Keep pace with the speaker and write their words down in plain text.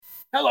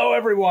Hello,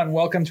 everyone.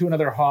 Welcome to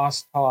another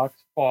Hoss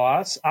Talks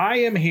Boss.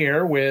 I am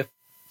here with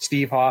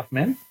Steve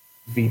Hoffman,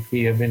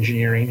 VP of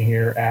Engineering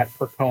here at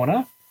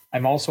Percona.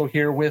 I'm also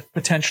here with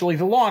potentially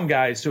the lawn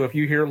guys. So if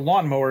you hear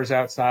lawnmowers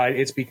outside,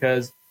 it's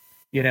because,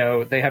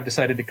 they have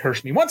decided to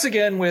curse me once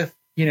again with,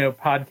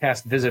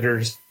 podcast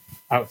visitors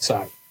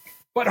outside.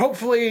 But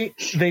hopefully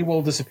they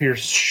will disappear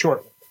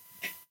shortly.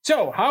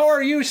 So how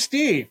are you,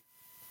 Steve?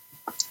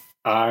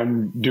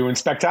 I'm doing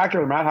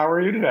spectacular, Matt. How are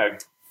you today?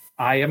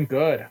 I am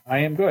good.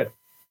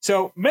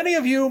 So many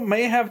of you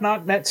may have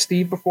not met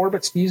Steve before,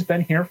 but Steve's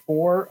been here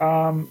for,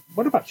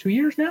 about 2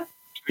 years now?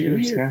 2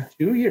 years, yeah.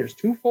 2 years,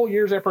 2 full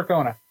years at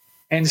Percona.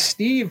 And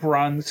Steve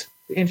runs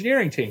the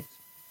engineering teams.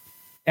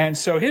 And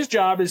so his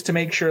job is to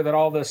make sure that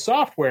all the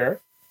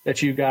software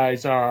that you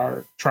guys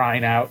are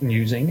trying out and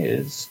using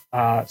is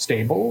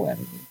stable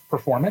and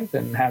performant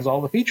and has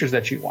all the features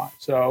that you want.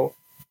 So,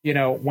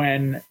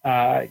 when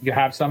you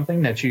have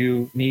something that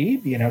you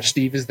need,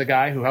 Steve is the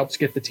guy who helps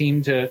get the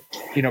team to,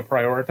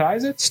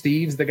 prioritize it.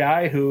 Steve's the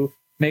guy who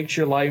makes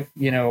your life,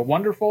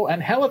 wonderful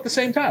and hell at the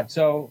same time.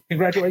 So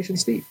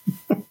congratulations, Steve.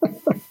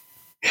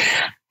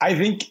 I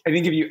think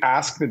if you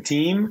ask the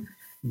team,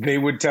 they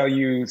would tell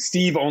you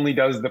Steve only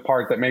does the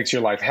part that makes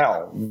your life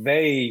hell.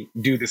 They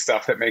do the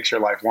stuff that makes your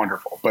life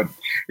wonderful. But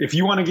if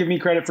you want to give me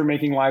credit for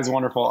making lives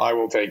wonderful, I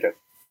will take it.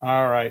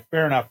 All right.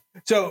 Fair enough.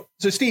 So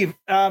Steve,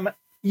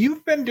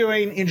 you've been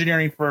doing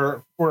engineering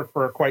for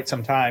quite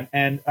some time,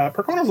 and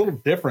Percona is a little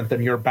different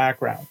than your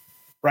background,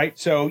 right?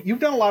 So you've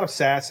done a lot of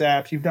SaaS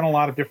apps, you've done a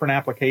lot of different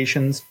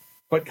applications,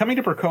 but coming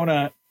to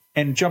Percona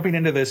and jumping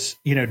into this,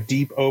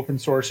 deep open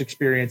source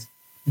experience,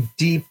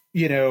 deep,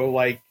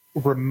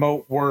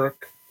 remote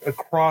work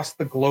across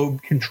the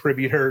globe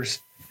contributors.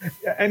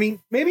 I mean,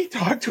 maybe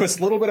talk to us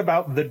a little bit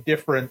about the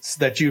difference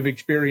that you've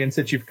experienced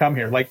that you've come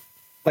here, like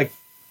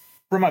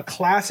from a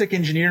classic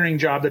engineering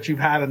job that you've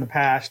had in the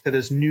past to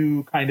this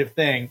new kind of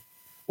thing.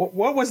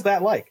 What was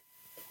that like?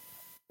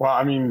 Well,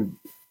 I mean,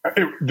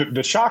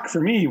 the shock for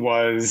me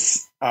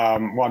was,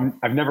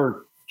 I've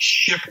never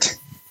shipped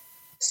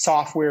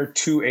software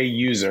to a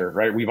user,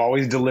 right? We've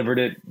always delivered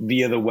it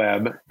via the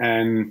web.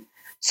 And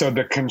so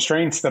the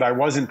constraints that I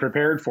wasn't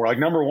prepared for, like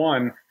number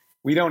one,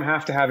 we don't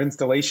have to have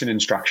installation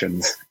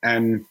instructions.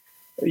 And,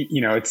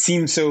 it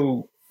seems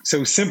so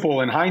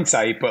simple in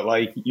hindsight, but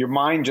like your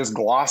mind just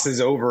glosses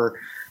over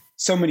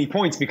so many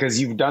points because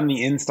you've done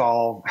the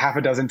install half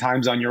a dozen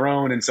times on your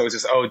own. And so it's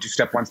just, do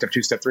step 1, step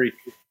 2, step 3.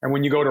 And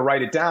when you go to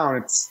write it down,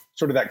 it's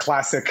sort of that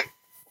classic,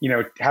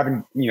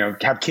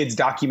 have kids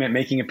document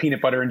making a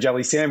peanut butter and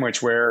jelly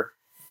sandwich where,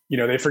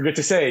 they forget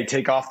to say,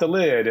 take off the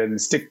lid and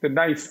stick the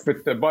knife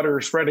with the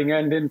butter spreading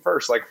end in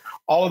first. Like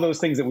all of those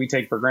things that we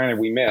take for granted,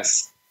 we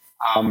miss.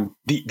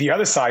 The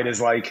other side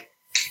is like,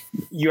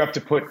 you have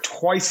to put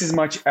twice as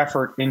much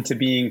effort into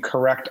being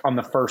correct on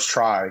the first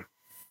try.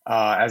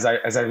 As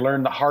I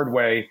learned the hard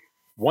way,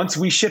 once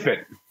we ship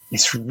it,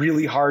 it's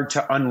really hard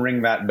to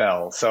unring that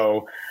bell.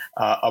 So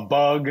a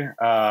bug,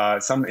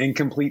 some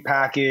incomplete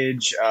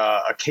package,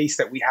 a case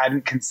that we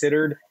hadn't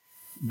considered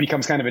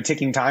becomes kind of a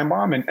ticking time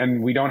bomb.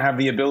 And we don't have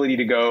the ability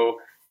to go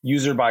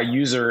user by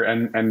user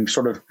and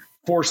sort of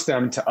force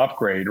them to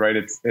upgrade, right?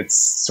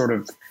 It's sort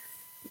of,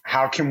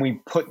 how can we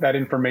put that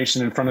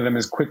information in front of them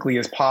as quickly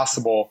as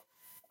possible?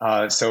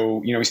 So,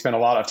 we spend a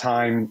lot of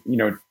time,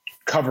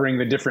 covering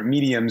the different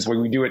mediums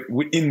when we do it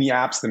in the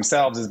apps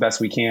themselves as best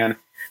we can,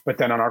 but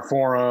then on our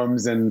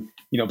forums and,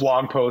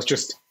 blog posts,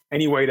 just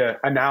any way to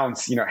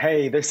announce,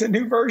 hey, there's a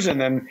new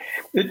version and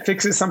it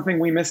fixes something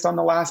we missed on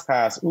the last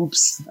pass.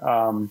 Oops.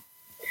 And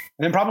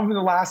then probably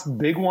the last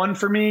big one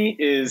for me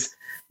is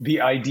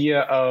the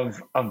idea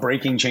of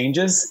breaking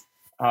changes.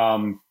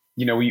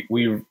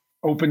 We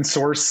open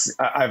source.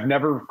 I've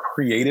never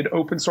created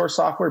open source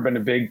software, been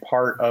a big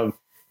part of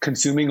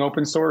consuming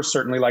open source,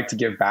 certainly like to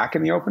give back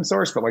in the open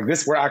source, but like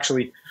this, we're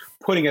actually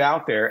putting it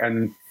out there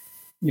and,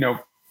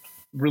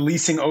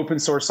 releasing open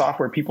source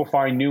software. People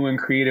find new and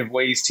creative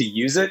ways to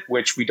use it,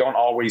 which we don't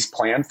always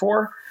plan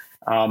for.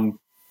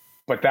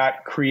 But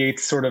that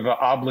creates sort of an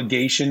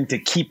obligation to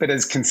keep it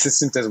as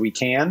consistent as we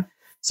can.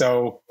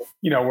 So,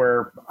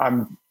 where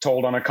I'm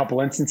told on a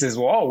couple instances,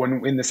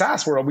 when in the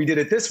SaaS world, we did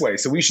it this way,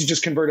 so we should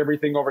just convert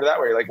everything over to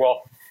that way. Like,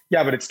 well,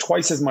 yeah, but it's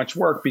twice as much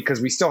work because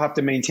we still have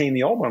to maintain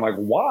the old one. Like,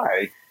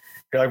 why?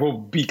 They're like, well,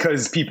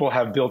 because people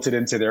have built it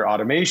into their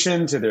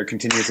automation, to their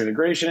continuous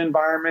integration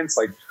environments.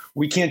 Like,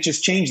 we can't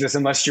just change this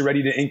unless you're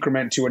ready to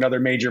increment to another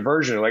major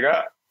version. Like,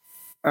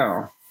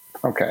 oh,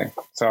 okay.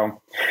 So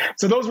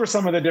those were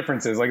some of the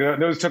differences. Like,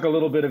 those took a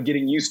little bit of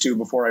getting used to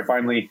before I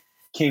finally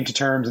came to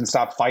terms and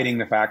stopped fighting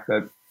the fact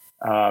that,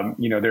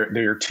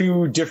 there are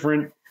two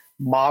different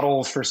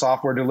models for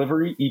software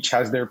delivery. Each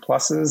has their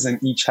pluses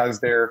and each has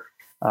their,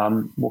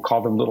 we'll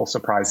call them little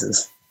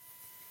surprises.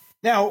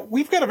 Now,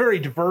 we've got a very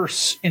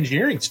diverse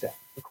engineering staff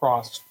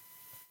across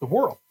the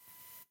world.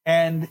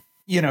 And,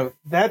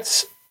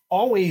 that's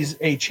always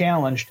a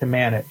challenge to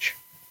manage.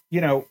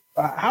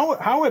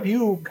 How have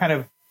you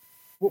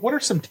what are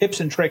some tips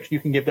and tricks you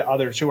can give to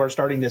others who are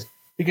starting this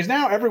because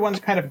now everyone's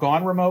kind of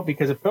gone remote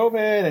because of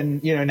COVID,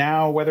 and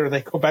now whether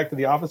they go back to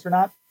the office or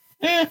not,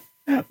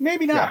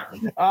 maybe not.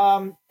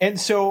 Yeah. And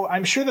so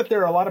I'm sure that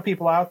there are a lot of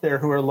people out there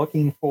who are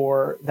looking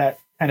for that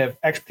kind of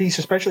expertise,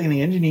 especially in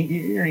the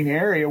engineering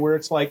area, where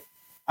it's like,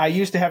 I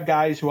used to have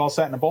guys who all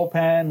sat in a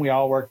bullpen. We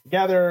all worked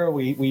together.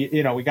 We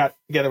got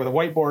together with a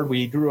whiteboard.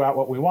 We drew out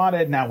what we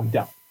wanted. Now we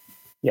don't.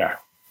 Yeah.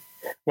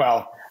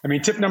 Well, I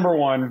mean, tip number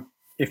one,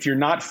 if you're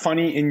not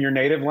funny in your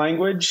native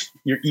language,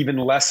 you're even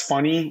less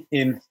funny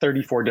in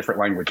 34 different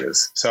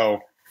languages.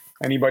 So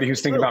anybody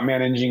who's thinking about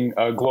managing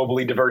a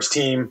globally diverse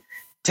team,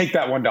 take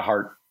that one to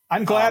heart.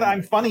 I'm glad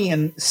I'm funny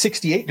in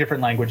 68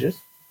 different languages.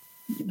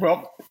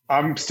 Well,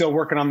 I'm still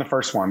working on the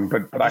first one,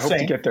 but I hope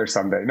to get there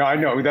someday. No, I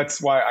know.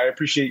 That's why I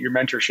appreciate your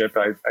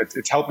mentorship.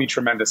 It's helped me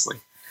tremendously.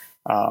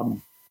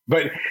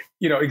 But,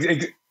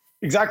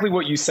 exactly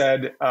what you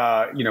said,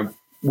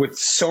 with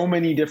so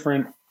many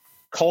different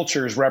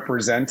cultures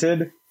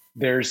represented,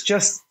 there's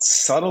just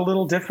subtle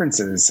little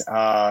differences.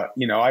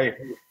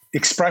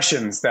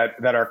 Expressions that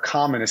are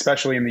common,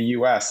 especially in the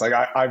US. Like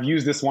I've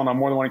used this one on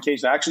more than one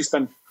occasion. I actually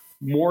spend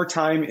more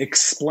time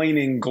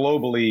explaining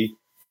globally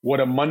what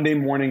a Monday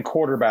morning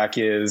quarterback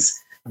is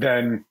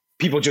than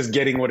people just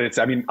getting what it's.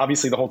 I mean,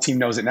 obviously the whole team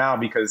knows it now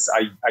because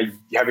I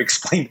have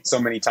explained it so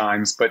many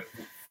times, but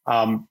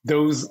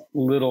those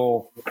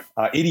little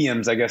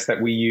idioms, I guess, that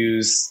we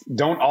use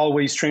don't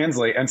always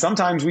translate. And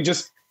sometimes we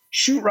just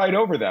shoot right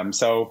over them.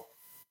 So,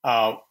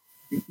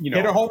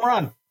 hit a home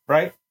run,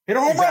 right? Hit a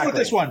home run with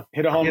this one.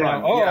 Hit a home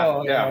run.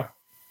 Oh, yeah.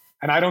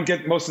 And I don't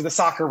get most of the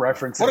soccer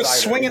references. What a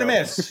swing and a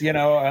miss,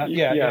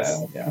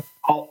 Yes. Yeah.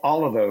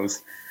 All of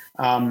those.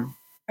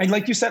 And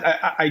like you said,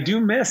 I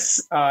do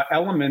miss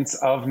elements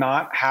of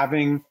not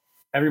having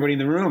everybody in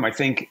the room. I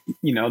think,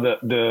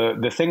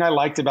 the thing I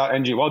liked about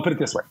NG, well, I'll put it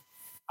this way.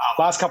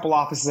 Last couple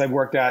offices I've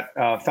worked at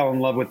fell in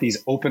love with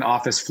these open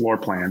office floor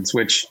plans,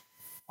 which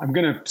I'm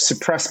going to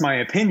suppress my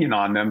opinion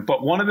on them.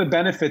 But one of the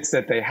benefits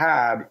that they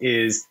had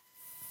is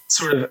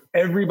sort of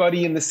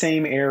everybody in the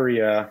same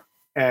area.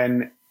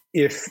 And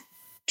if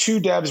two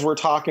devs were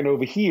talking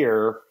over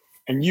here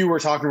and you were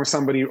talking with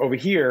somebody over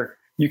here,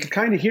 you could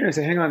kind of hear and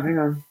say, hang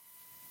on.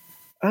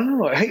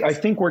 Oh, hey, I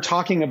think we're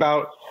talking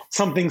about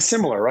something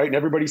similar, right? And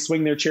everybody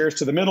swing their chairs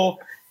to the middle,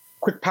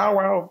 quick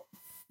powwow,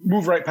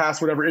 move right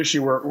past whatever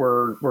issue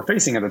we're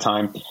facing at the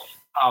time.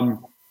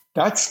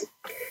 That's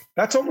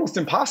almost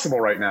impossible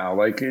right now.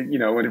 Like,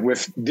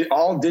 with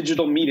all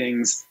digital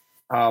meetings,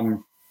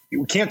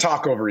 we can't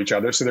talk over each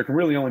other. So there can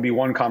really only be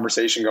one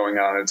conversation going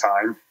on at a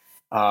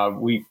time.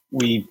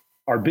 We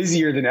are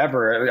busier than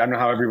ever. I don't know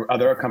how every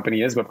other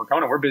company is, but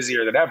Percona, we're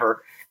busier than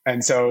ever.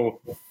 And so,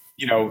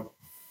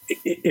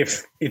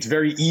 if it's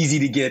very easy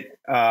to get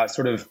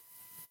sort of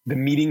the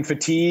meeting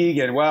fatigue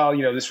and,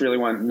 this really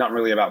not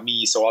really about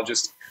me. So I'll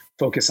just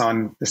focus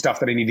on the stuff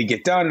that I need to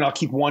get done and I'll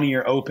keep one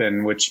ear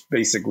open, which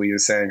basically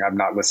is saying I'm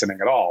not listening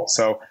at all.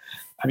 So,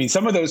 I mean,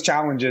 some of those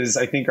challenges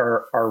I think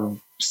are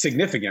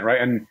significant,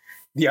 right? And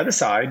the other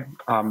side,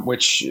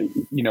 which,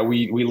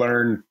 we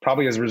learned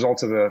probably as a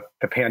result of the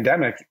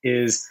pandemic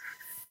is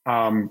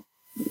Percona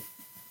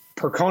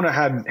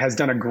has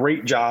done a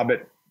great job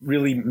at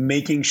really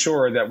making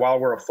sure that while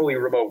we're a fully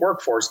remote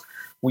workforce,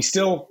 we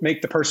still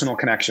make the personal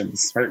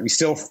connections, right? We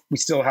still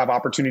have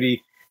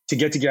opportunity to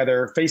get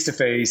together face to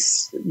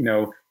face,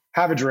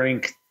 have a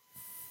drink,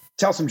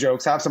 tell some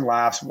jokes, have some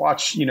laughs,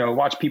 watch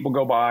people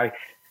go by.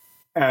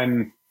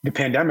 And the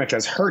pandemic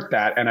has hurt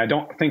that. And I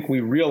don't think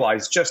we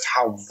realize just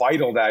how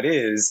vital that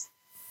is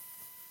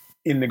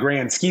in the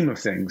grand scheme of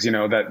things,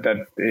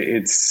 that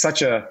it's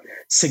such a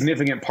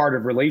significant part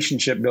of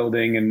relationship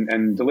building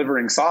and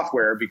delivering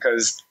software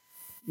because,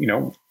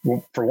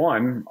 for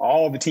one,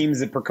 all the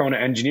teams at Percona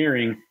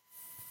Engineering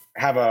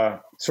have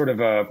a sort of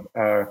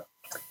a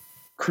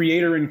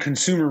creator and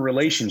consumer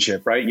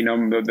relationship, right?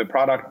 The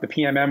product, the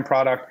PMM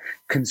product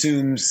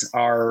consumes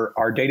our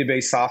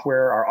database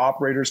software. Our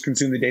operators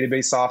consume the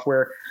database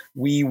software.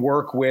 We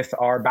work with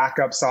our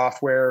backup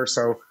software.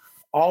 So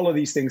all of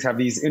these things have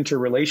these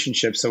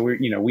interrelationships. So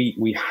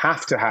we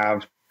have to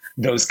have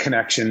those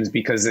connections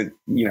because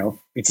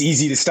it's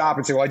easy to stop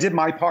and say, well, I did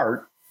my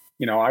part.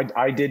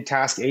 I did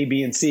task A,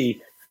 B, and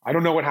C. I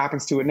don't know what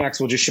happens to it next.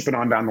 We'll just ship it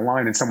on down the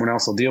line and someone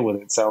else will deal with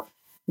it. So,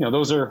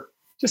 those are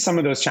just some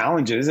of those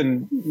challenges,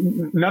 and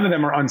none of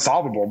them are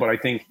unsolvable, but I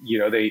think,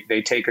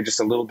 they take just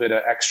a little bit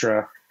of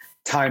extra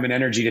time and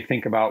energy to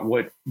think about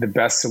what the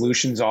best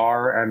solutions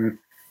are and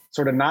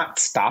sort of not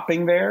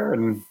stopping there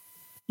and,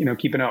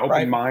 keeping an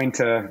open mind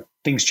to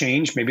things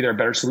change. Maybe there are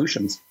better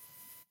solutions.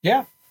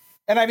 Yeah.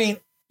 And I mean,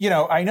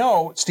 I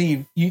know,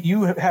 Steve,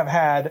 you have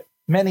had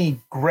many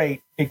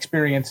great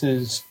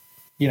experiences,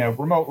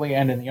 remotely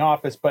and in the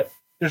office, but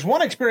there's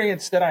one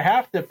experience that I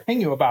have to ping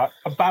you about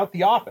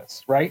the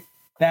office, right?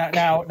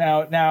 Now,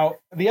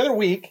 the other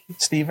week,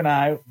 Steve and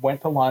I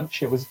went to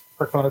lunch. It was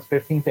Percona's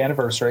 15th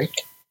anniversary,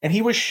 and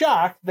he was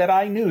shocked that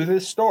I knew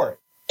this story.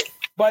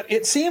 But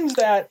it seems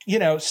that,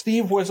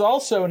 Steve was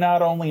also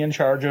not only in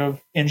charge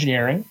of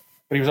engineering,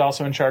 but he was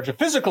also in charge of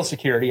physical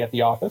security at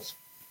the office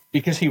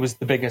because he was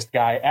the biggest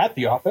guy at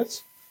the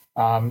office.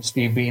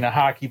 Steve being a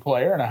hockey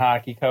player and a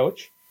hockey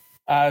coach.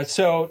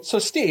 So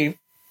Steve,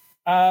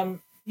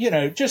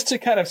 just to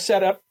kind of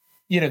set up,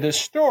 this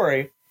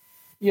story,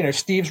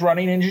 Steve's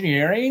running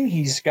engineering.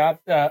 He's got,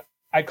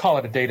 I call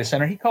it a data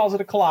center. He calls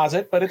it a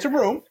closet, but it's a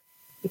room.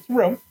 It's a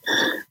room.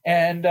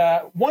 And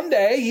one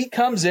day he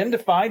comes in to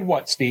find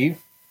what,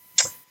 Steve?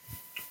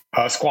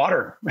 A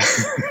squatter.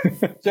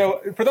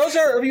 So for those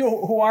of you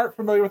who aren't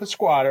familiar with a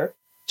squatter,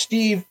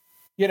 Steve,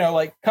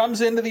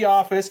 comes into the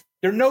office.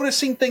 They're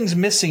noticing things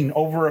missing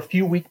over a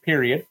few week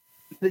period.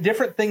 The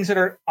different things that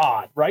are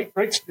odd, right?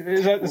 Right?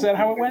 Is that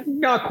how it went?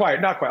 Not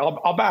quite.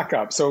 I'll back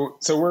up. So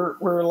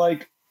we're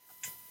like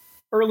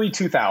early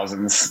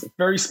 2000s,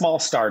 very small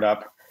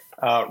startup,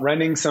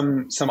 renting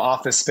some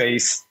office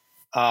space,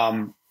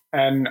 and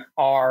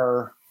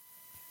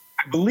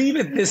I believe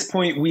at this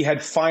point we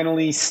had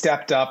finally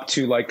stepped up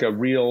to like a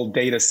real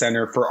data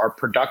center for our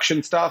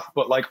production stuff,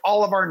 but like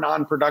all of our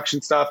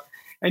non-production stuff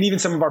and even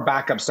some of our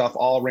backup stuff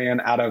all ran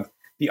out of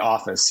the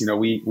office.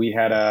 We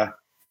had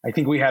I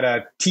think we had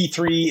a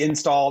T3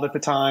 installed at the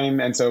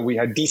time. And so we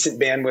had decent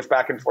bandwidth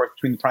back and forth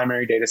between the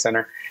primary data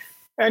center.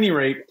 At any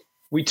rate,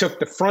 we took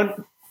the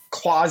front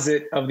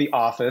closet of the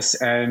office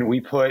and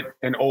we put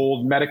an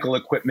old medical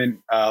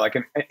equipment, like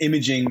an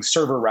imaging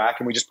server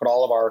rack. And we just put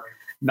all of our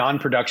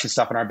non-production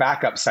stuff and our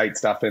backup site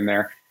stuff in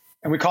there.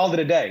 And we called it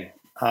a day.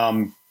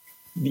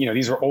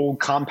 These were old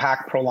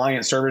compact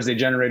ProLiant servers. They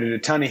generated a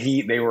ton of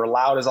heat. They were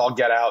loud as all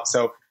get out.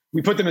 So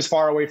we put them as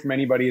far away from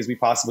anybody as we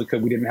possibly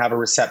could. We didn't have a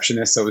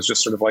receptionist, so it was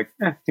just sort of like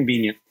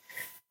convenient.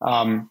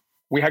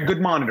 We had good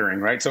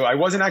monitoring, right? So I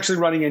wasn't actually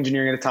running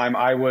engineering at the time.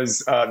 I was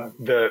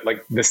the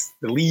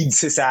lead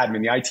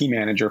sysadmin, the IT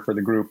manager for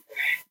the group,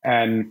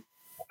 and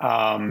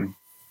I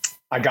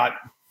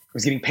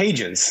was getting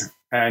pages,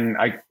 and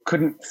I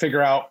couldn't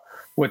figure out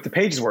what the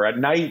pages were at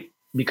night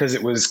because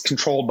it was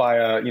controlled by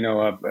a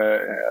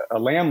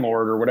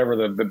landlord or whatever,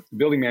 the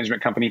building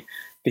management company.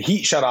 The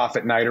heat shut off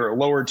at night, or it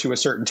lowered to a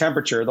certain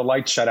temperature. The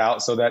lights shut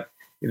out so that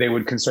they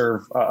would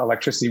conserve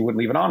electricity, wouldn't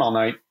leave it on all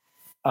night.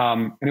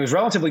 And it was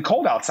relatively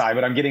cold outside,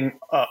 but I'm getting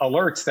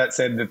alerts that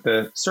said that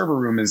the server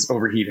room is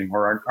overheating,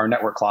 or our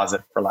network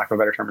closet, for lack of a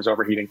better term, is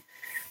overheating.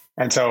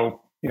 And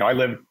so, I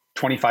live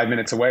 25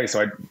 minutes away,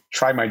 so I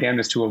tried my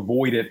damnedest to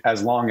avoid it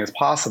as long as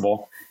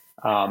possible.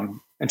 And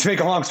to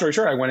make a long story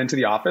short, I went into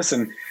the office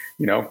and,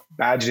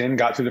 badged in,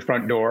 got through the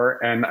front door,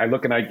 and I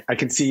look and I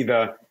can see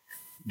the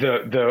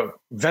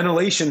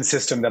ventilation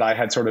system that I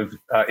had sort of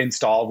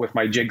installed with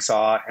my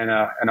jigsaw and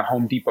a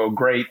Home Depot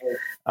grate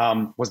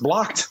was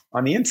blocked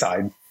on the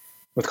inside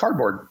with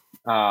cardboard.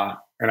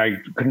 And I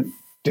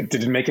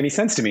didn't make any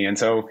sense to me. And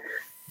so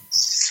as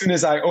soon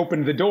as I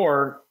opened the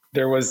door,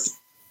 there was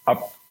a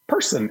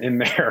person in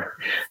there,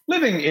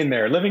 living in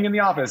the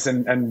office,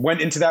 and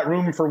went into that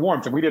room for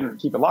warmth. And we didn't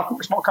keep it locked. We're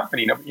a small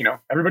company.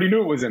 Everybody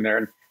knew it was in there,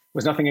 and it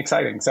was nothing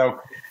exciting.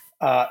 So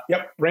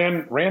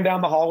ran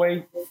down the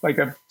hallway like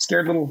a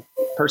scared little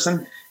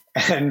person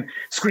and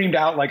screamed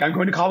out like, "I'm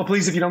going to call the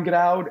police if you don't get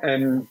out."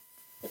 And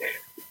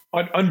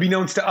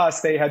unbeknownst to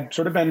us, they had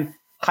sort of been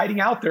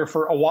hiding out there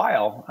for a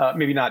while,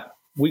 maybe not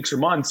weeks or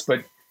months,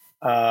 but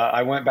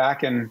I went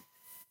back and,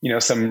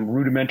 some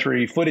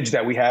rudimentary footage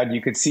that we had,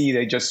 you could see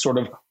they just sort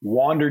of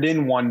wandered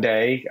in one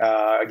day,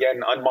 again,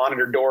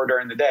 unmonitored door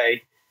during the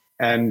day,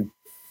 and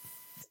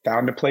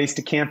found a place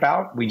to camp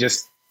out. We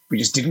just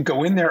didn't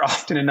go in there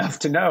often enough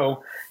to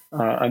know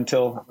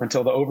until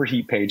the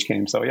overheat page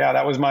came. So yeah,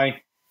 that was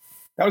my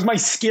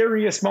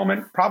scariest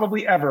moment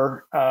probably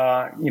ever.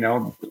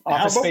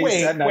 Office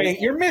space at night. Wait,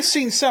 you're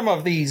missing some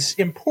of these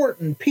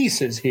important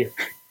pieces here.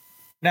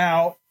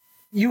 Now,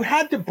 you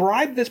had to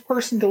bribe this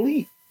person to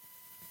leave.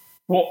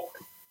 Well,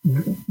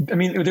 I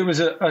mean, there was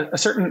a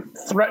certain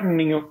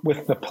threatening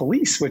with the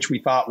police, which we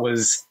thought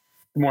was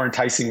the more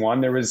enticing one.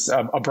 There was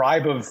a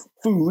bribe of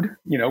food.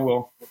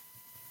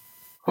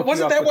 But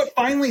wasn't that what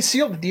finally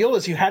sealed the deal?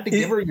 Is you had to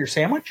give her your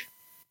sandwich?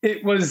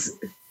 It was.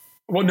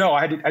 Well, no,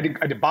 I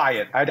had to buy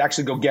it. I had to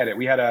actually go get it.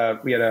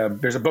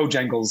 There's a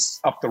Bojangles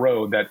up the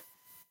road that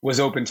was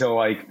open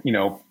till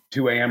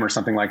 2 a.m. or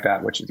something like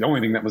that, which is the only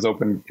thing that was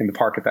open in the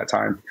park at that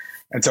time.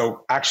 And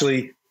so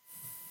actually,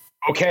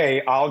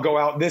 okay, I'll go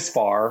out this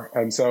far.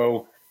 And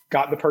so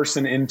got the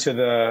person into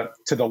the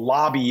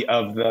lobby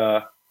of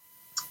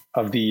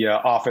the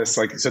office.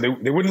 So they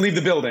wouldn't leave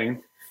the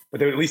building, but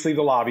they would at least leave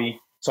the lobby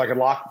so I could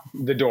lock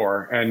the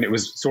door. And it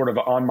was sort of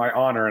on my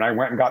honor. And I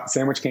went and got the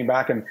sandwich, came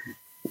back, and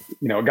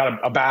got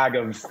a bag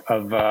of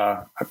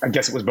I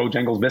guess it was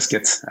Bojangles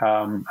biscuits.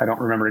 I don't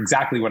remember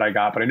exactly what I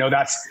got, but I know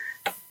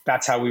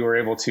that's how we were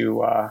able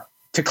to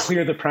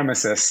clear the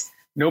premises.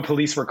 No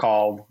police were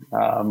called,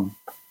 and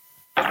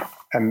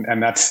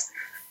that's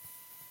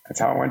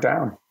how it went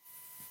down.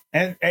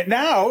 And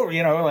now,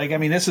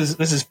 this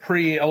is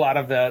pre a lot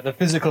of the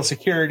physical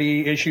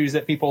security issues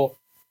that people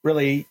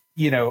really,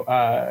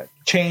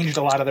 changed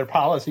a lot of their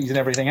policies and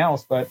everything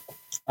else, but.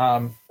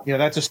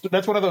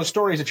 That's one of those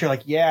stories that you're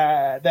like,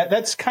 yeah,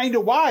 that's kind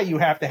of why you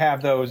have to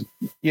have those,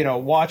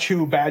 watch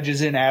who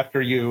badges in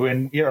after you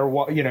and,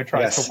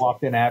 tries to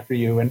walk in after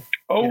you. And,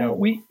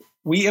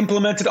 we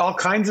implemented all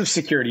kinds of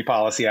security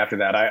policy after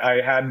that.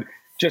 I had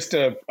just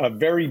a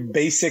very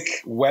basic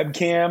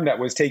webcam that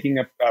was taking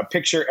a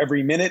picture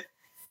every minute,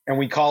 and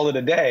we called it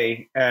a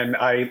day. And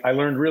I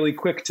learned really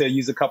quick to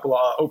use a couple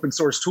of open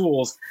source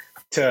tools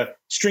to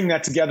string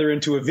that together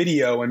into a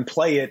video and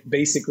play it.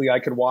 Basically, I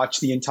could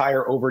watch the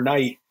entire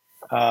overnight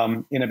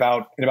in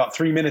about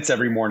 3 minutes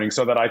every morning,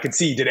 so that I could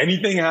see, did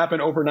anything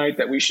happen overnight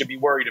that we should be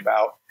worried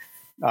about?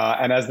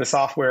 And as the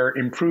software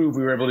improved,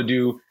 we were able to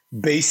do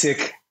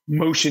basic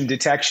motion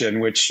detection,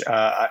 which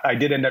I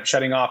did end up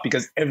shutting off,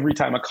 because every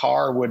time a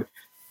car would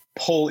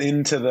pull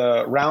into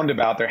the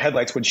roundabout, their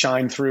headlights would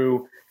shine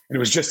through, and it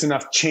was just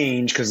enough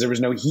change, because there was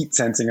no heat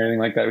sensing or anything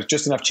like that. It was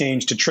just enough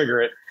change to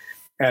trigger it.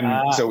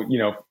 And so,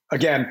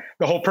 again,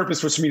 the whole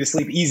purpose was for me to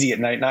sleep easy at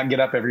night, not get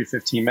up every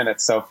 15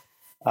 minutes. So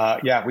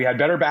we had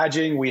better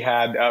badging. We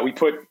had, we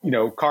put,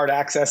 card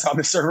access on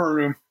the server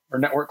room or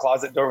network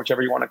closet door,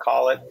 whichever you want to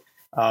call it.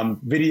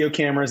 Video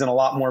cameras in a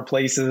lot more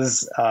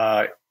places.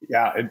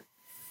 It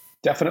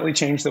definitely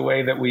changed the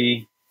way that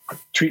we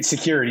treat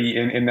security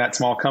in that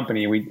small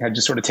company. We had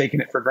just sort of taken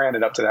it for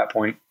granted up to that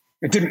point.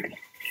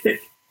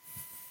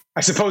 I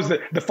suppose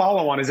that the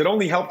follow on is it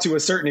only helped to a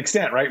certain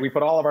extent, right? We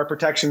put all of our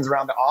protections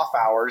around the off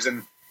hours,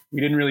 and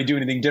we didn't really do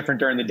anything different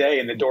during the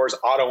day, and the doors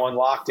auto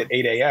unlocked at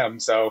 8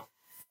 a.m. So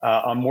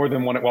on more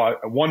than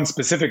one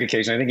specific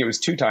occasion, I think it was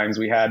 2 times,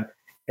 we had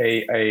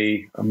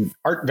a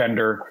art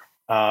vendor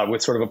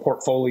with sort of a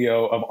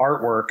portfolio of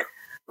artwork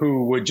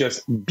who would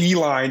just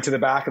beeline to the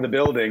back of the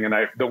building. And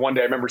the one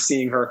day I remember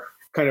seeing her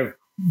kind of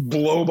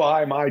blow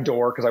by my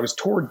door, because I was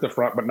towards the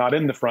front, but not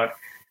in the front.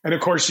 And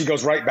of course, she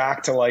goes right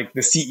back to like the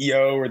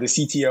CEO or the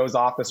CTO's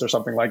office or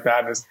something like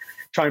that, and is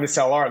trying to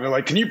sell art. And they're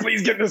like, "Can you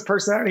please get this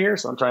person out of here?"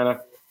 So I'm trying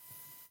to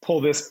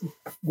pull this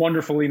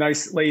wonderfully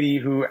nice lady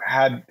who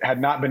had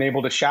not been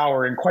able to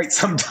shower in quite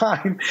some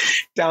time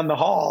down the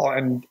hall.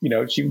 And,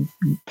 she would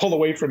pull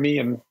away from me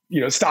and,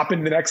 stop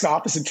in the next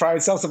office and try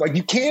and sell something. Like,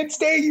 "You can't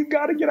stay, you've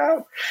got to get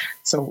out."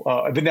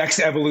 So the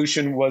next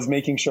evolution was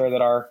making sure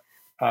that our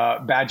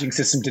badging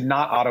system did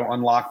not auto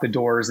unlock the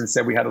doors.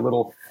 Instead, we had a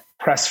little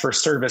press for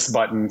service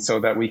button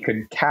so that we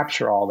could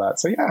capture all that.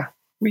 So yeah,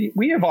 we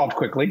evolved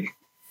quickly.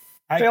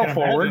 Fail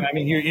forward. Imagine. I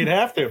mean, you'd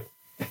have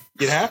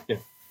to.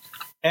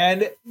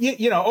 And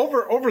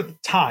over the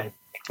time,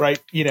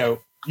 right?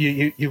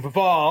 You've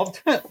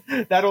evolved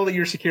not only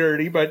your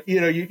security, but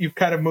you've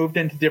kind of moved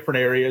into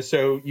different areas.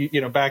 So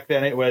back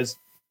then it was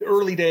the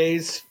early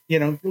days,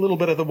 a little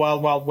bit of the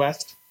wild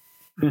west,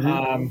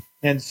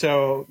 and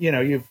so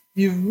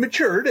you've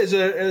matured as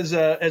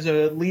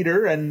a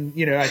leader, and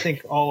I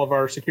think all of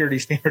our security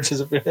standards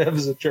have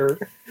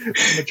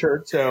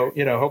matured. So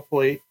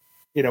hopefully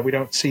we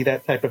don't see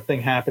that type of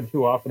thing happen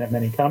too often at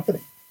many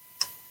companies.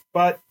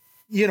 But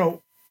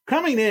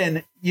coming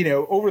in,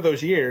 over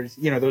those years,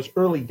 those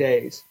early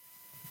days,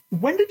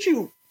 when did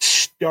you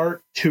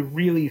start to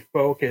really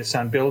focus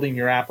on building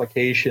your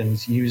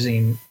applications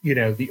using,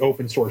 the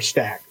open source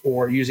stack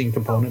or using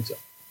components of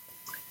it?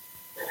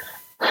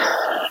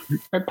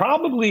 It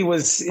probably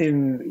was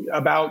in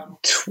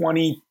about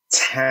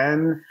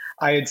 2010.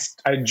 I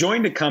had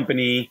joined a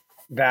company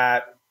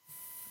that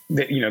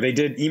they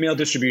did email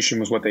distribution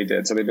was what they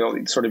did. So they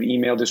built sort of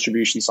email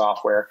distribution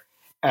software.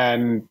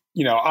 And,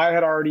 I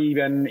had already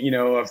been,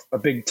 a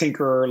big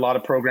tinkerer, a lot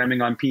of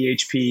programming on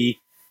PHP.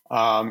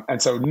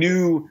 And so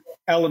knew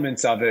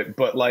elements of it.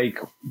 But like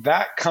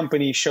that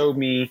company showed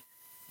me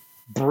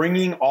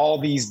bringing all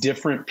these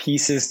different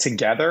pieces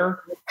together,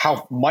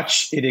 how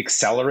much it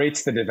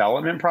accelerates the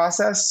development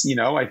process.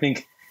 I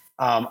think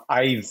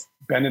I've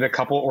been at a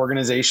couple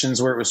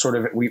organizations where it was sort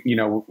of,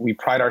 we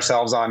pride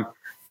ourselves on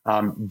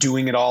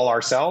doing it all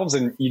ourselves.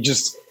 And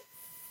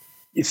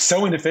it's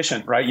so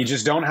inefficient, right? You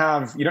just don't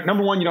have,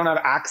 number one, you don't have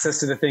access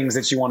to the things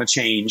that you want to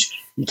change.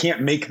 You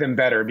can't make them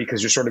better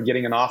because you're sort of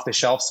getting an off the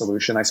shelf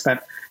solution. I spent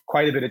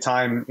quite a bit of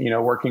time,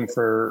 working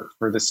for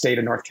the state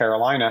of North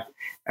Carolina,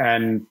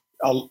 and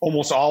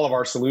almost all of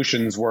our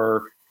solutions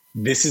were,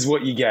 this is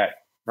what you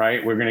get,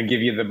 right? We're going to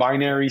give you the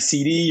binary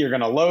CD. You're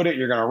going to load it.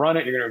 You're going to run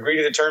it. You're going to agree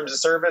to the terms of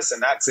service,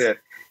 and that's it.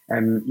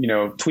 And,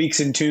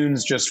 tweaks and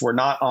tunes just were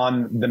not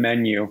on the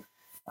menu.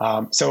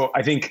 So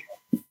I think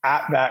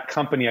at that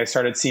company, I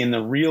started seeing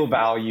the real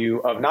value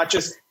of not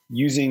just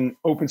using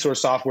open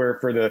source software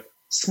for the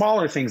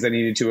smaller things that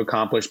needed to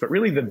accomplish, but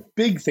really the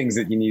big things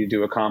that you needed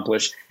to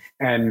accomplish,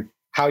 and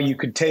how you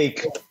could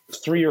take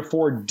 3 or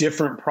 4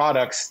 different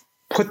products,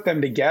 put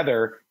them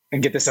together,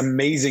 and get this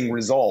amazing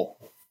result.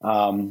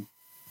 And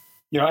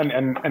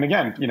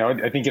again,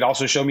 I think it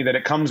also showed me that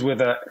it comes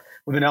with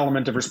an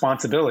element of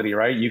responsibility,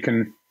 right? You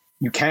can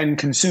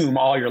consume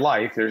all your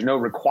life. There's no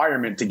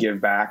requirement to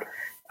give back.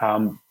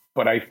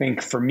 But I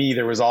think for me,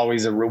 there was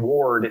always a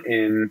reward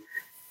in,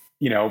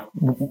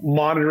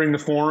 monitoring the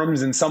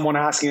forums and someone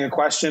asking a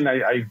question.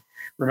 I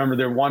remember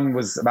there one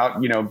was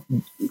about,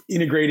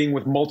 integrating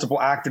with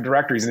multiple Active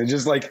Directories, and it's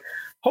just like,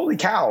 holy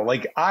cow.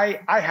 Like I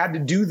had to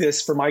do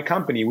this for my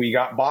company. We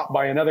got bought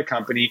by another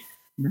company,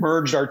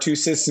 merged our 2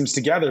 systems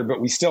together,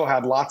 but we still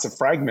had lots of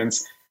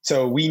fragments.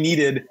 So we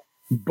needed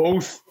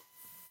both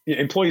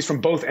employees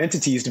from both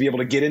entities to be able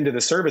to get into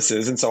the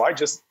services. And so I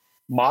just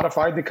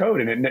modified the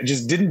code, and it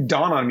just didn't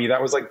dawn on me.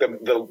 That was like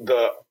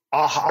the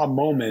aha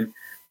moment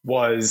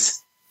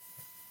was,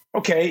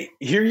 okay,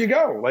 here you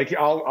go. Like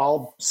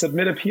I'll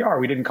submit a PR.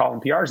 We didn't call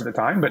them PRs at the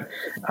time, but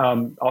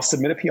I'll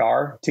submit a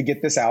PR to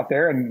get this out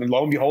there. And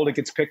lo and behold, it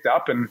gets picked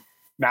up. And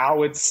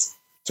now it's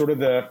sort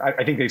of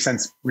I think they've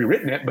since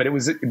rewritten it, but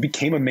it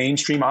became a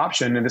mainstream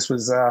option. And this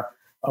was a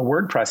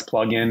WordPress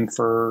plugin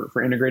for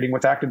integrating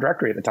with Active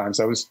Directory at the time.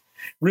 So it was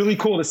really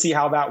cool to see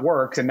how that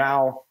works. And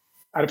now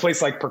at a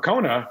place like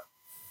Percona,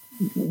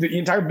 the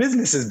entire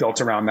business is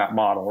built around that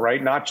model,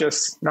 right? Not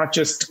just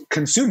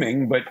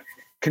consuming, but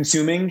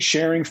consuming,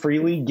 sharing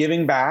freely,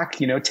 giving back,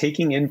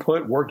 taking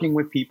input, working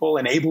with people,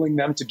 enabling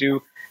them to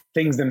do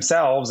things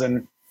themselves,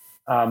 and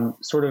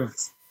sort of,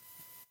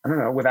 I don't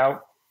know,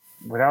 without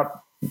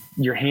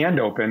your hand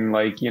open,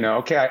 like,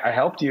 okay, I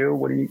helped you.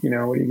 What are you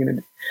going to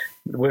do?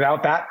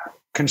 Without that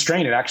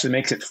constraint, it actually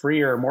makes it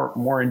freer,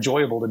 more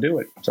enjoyable to do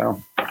it.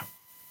 So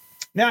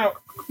now,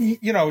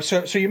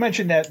 so you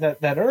mentioned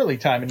that early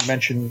time, and you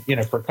mentioned,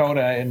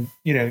 Percona and,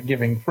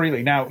 giving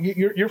freely. Now,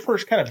 your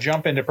first kind of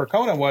jump into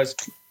Percona was,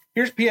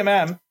 here's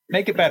PMM,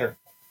 make it better,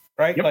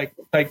 right? Yep.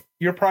 Like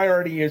your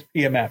priority is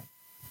PMM.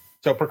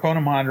 So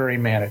Percona Monitoring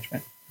and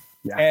Management.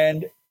 Yeah.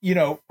 And,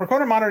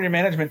 Percona Monitoring and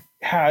Management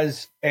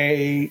has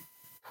a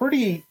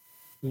pretty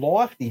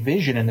lofty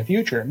vision in the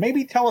future.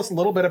 Maybe tell us a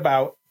little bit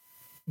about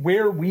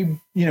where we,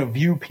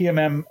 view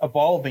PMM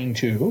evolving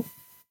to.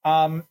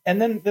 And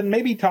then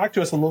maybe talk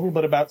to us a little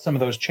bit about some of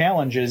those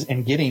challenges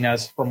in getting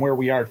us from where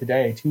we are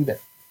today to there.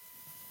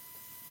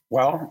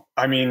 Well,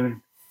 I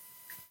mean,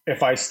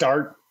 if I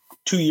start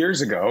 2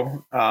 years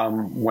ago,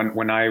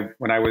 when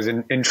I was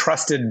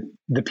entrusted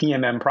the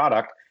PMM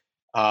product,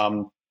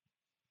 PMM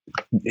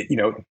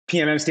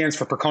stands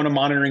for Percona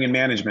Monitoring and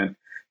Management,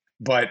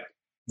 but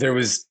there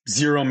was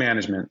zero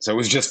management. So it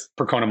was just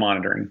Percona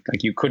monitoring.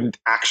 Like you couldn't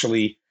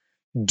actually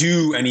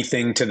do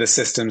anything to the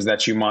systems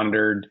that you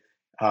monitored.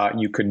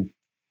 You could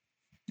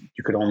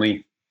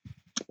only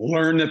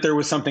learn that there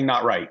was something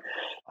not right.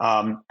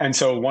 And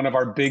so one of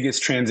our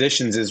biggest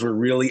transitions is we're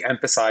really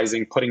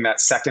emphasizing putting that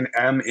second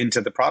M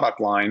into the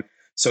product line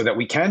so that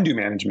we can do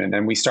management.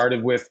 And we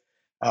started with,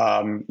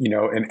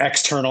 an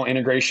external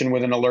integration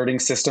with an alerting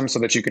system so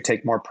that you could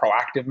take more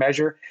proactive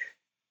measure.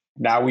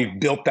 Now we've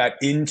built that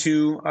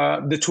into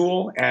the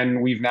tool,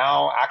 and we've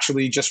now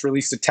actually just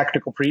released a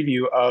technical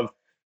preview of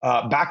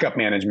backup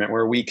management,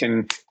 where we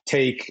can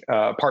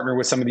partner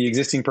with some of the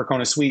existing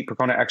Percona suite,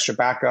 Percona Extra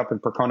Backup and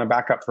Percona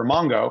Backup for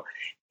Mongo,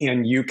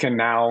 and you can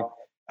now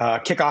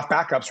kick off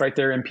backups right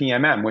there in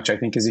PMM, which I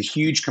think is a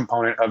huge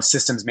component of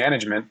systems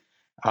management.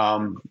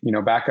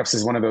 Backups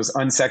is one of those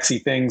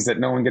unsexy things that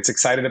no one gets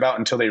excited about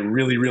until they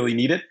really, really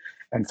need it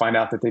and find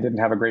out that they didn't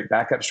have a great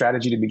backup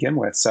strategy to begin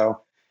with.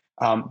 So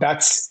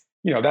that's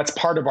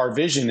part of our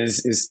vision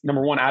is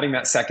number one, adding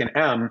that second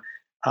M.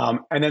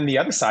 And then the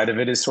other side of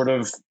it is sort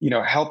of,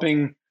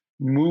 helping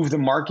move the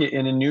market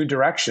in a new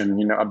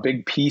direction. A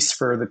big piece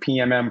for the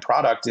PMM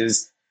product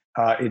is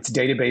its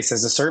database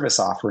as a service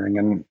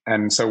offering.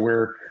 And so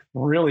we're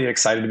really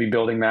excited to be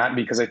building that,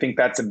 because I think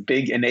that's a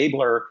big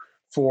enabler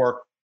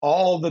for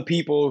all the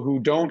people who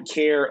don't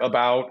care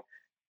about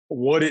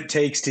what it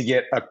takes to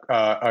get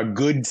a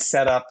good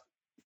setup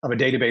of a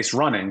database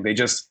running.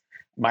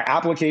 My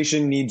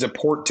application needs a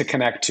port to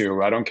connect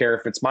to. I don't care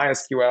if it's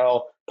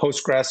MySQL,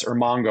 Postgres, or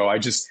Mongo. I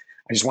just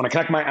want to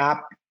connect my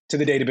app to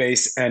the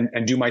database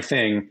and do my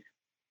thing.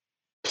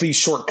 Please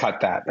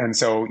shortcut that. And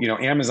so,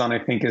 Amazon, I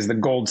think, is the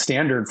gold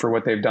standard for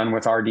what they've done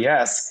with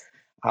RDS.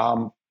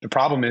 The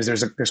problem is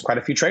there's quite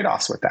a few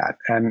trade-offs with that.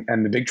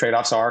 And the big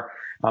trade-offs are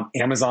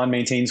Amazon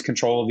maintains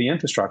control of the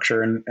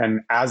infrastructure.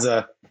 And as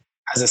a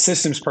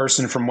systems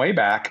person from way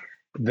back,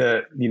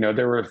 there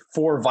were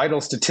 4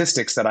 vital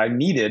statistics that I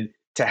needed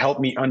to help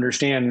me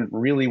understand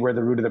really where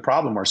the root of the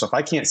problem were. So if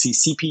I can't see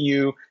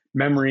CPU,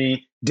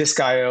 memory, disk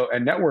IO,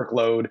 and network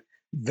load,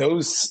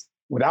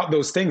 without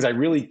those things, I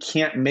really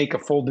can't make a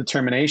full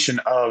determination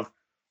of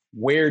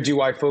where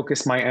do I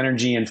focus my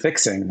energy in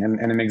fixing. And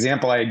an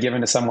example I had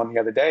given to someone the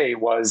other day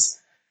was,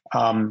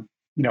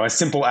 as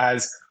simple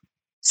as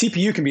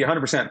CPU can be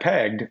 100%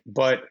 pegged,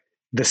 but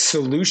the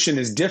solution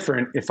is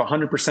different if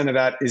 100% of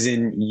that is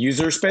in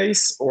user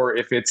space, or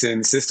if it's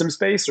in system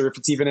space, or if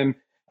it's even in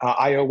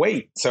IO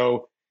weight.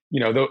 So,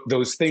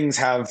 those things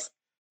have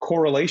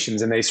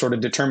correlations, and they sort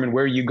of determine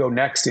where you go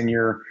next in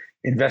your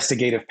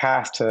investigative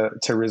path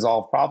to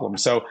resolve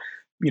problems. So,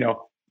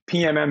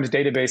 PMM's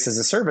database as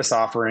a service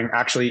offering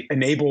actually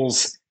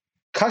enables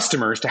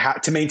customers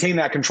to maintain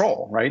that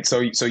control, right? So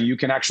you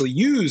can actually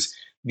use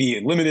the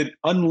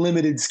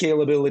unlimited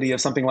scalability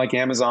of something like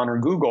Amazon or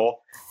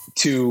Google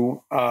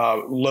to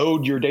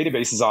load your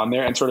databases on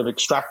there and sort of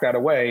extract that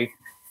away.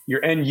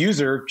 Your end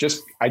user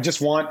I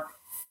just want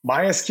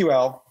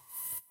MySQL,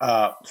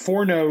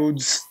 4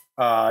 nodes,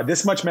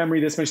 this much memory,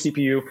 this much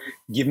CPU,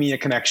 give me a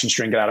connection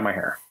string, get out of my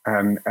hair.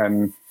 And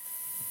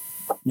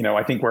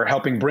I think we're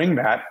helping bring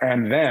that.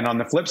 And then on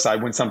the flip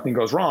side, when something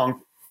goes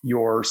wrong,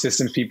 your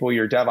systems people,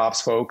 your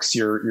DevOps folks,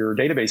 your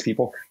database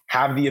people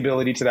have the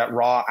ability to that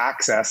raw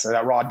access or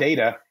that raw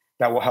data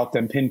that will help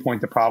them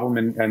pinpoint the problem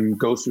and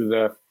go through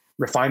the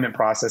refinement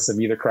process of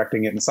either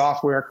correcting it in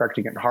software,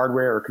 correcting it in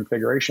hardware, or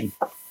configuration.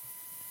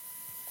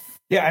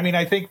 Yeah, I mean,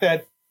 I think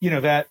that,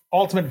 that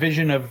ultimate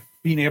vision of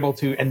being able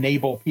to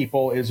enable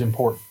people is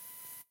important,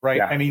 right?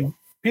 Yeah. I mean,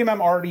 PMM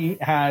already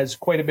has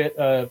quite a bit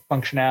of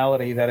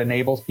functionality that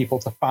enables people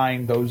to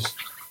find those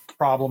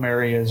problem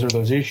areas or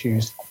those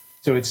issues.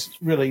 So it's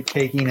really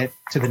taking it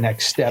to the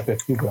next step,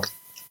 if you will.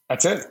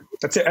 That's it.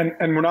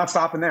 And we're not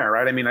stopping there,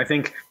 right? I mean, I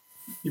think,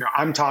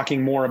 I'm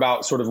talking more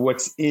about sort of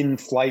what's in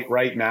flight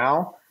right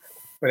now.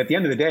 But at the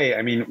end of the day,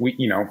 I mean,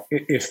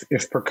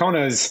 if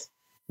Percona's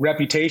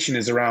reputation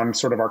is around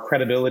sort of our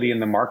credibility in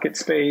the market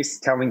space,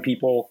 telling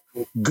people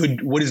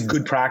what is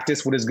good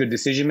practice, what is good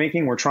decision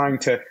making, we're trying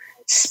to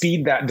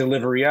speed that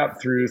delivery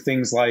up through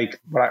things like,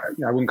 I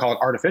wouldn't call it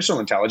artificial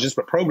intelligence,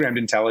 but programmed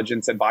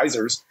intelligence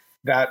advisors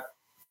that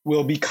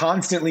will be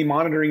constantly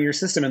monitoring your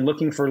system and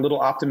looking for little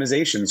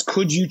optimizations.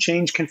 Could you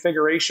change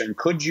configuration?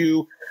 Could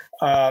you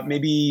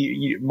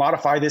maybe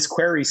modify this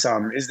query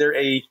some? Is there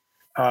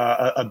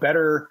a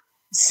better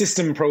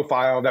system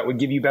profile that would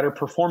give you better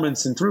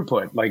performance and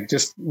throughput? Like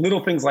just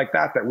little things like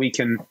that we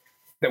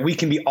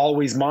can be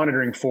always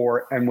monitoring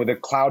for. And with a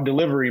cloud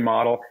delivery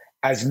model,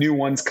 as new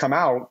ones come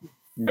out,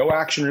 no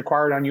action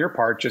required on your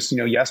part. Just,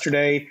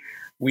 yesterday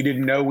we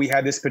didn't know we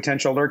had this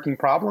potential lurking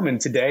problem. And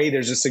today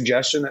there's a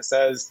suggestion that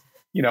says,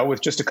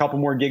 with just a couple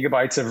more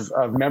gigabytes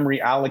of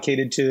memory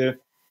allocated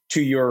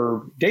to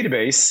your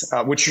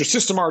database, which your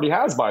system already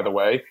has, by the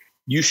way,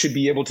 you should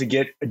be able to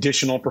get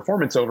additional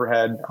performance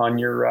overhead on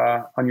your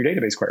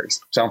database queries.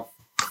 So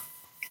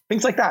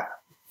things like that.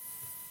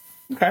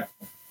 Okay.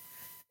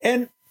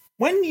 And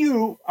when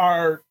you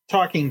are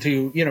talking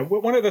to,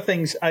 one of the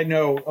things I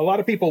know, a lot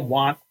of people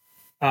want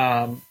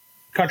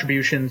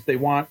contributions. They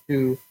want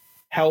to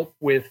help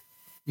with,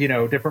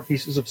 different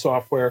pieces of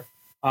software.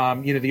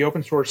 The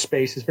open source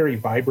space is very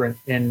vibrant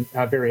and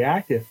very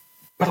active,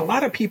 but a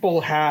lot of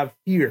people have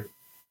fear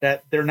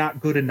that they're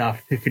not good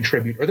enough to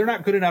contribute, or they're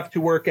not good enough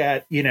to work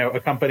at, a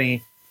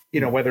company,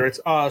 whether it's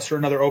us or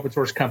another open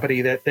source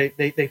company, that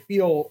they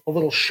feel a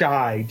little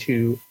shy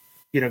to,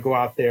 go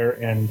out there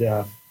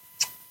and,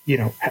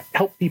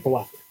 help people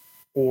out,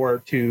 or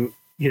to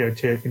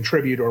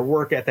contribute or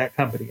work at that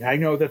company. I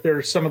know that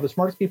there's some of the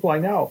smartest people I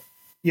know,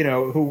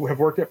 who have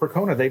worked at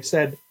Percona. They've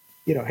said,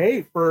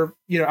 hey,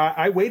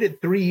 I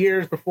waited 3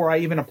 years before I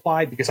even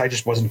applied because I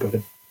just wasn't good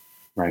enough.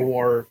 Right.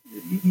 Or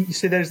you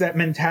see, there's that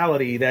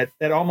mentality, that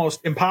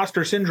almost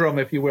imposter syndrome,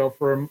 if you will,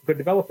 for good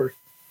developers.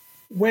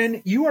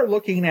 When you are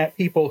looking at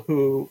people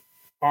who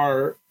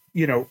are,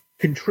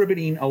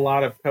 contributing a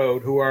lot of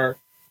code, who are,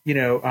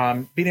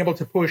 being able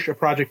to push a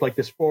project like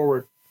this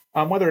forward,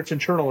 whether it's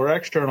internal or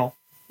external,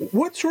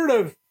 what sort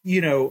of,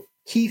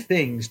 key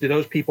things do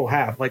those people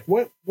have? Like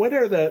what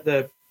are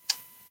the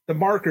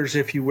markers,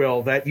 if you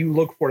will, that you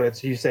look for,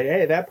 that you say,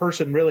 hey, that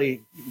person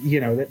really,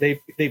 that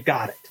they've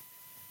got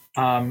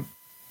it.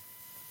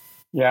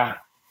 Yeah.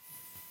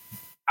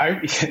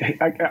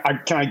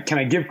 Can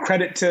I give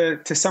credit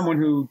to someone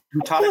who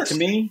taught it to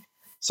me?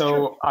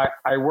 So sure.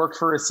 I worked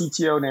for a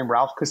CTO named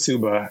Ralph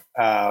Kasuba.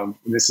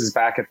 This is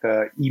back at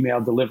the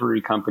email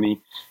delivery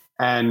company.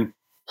 And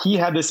he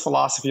had this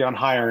philosophy on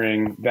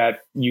hiring that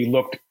you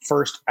looked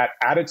first at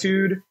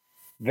attitude,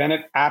 then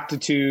at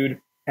aptitude,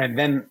 and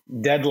then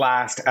dead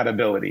last at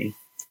ability.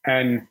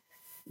 And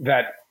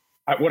that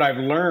what I've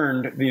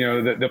learned,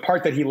 the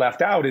part that he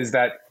left out is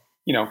that,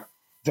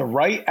 the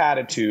right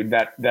attitude,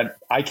 that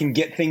I can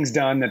get things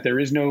done, that there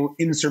is no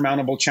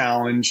insurmountable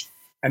challenge,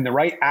 and the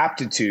right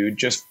aptitude,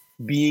 just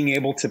being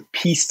able to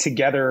piece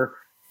together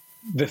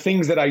the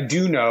things that I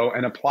do know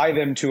and apply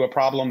them to a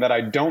problem that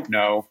I don't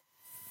know,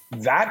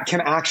 that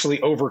can actually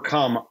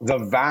overcome the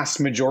vast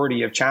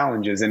majority of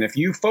challenges. And if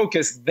you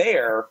focus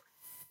there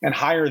and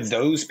hire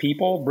those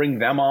people, bring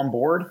them on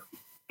board,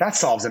 that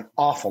solves an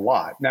awful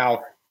lot.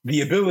 Now, the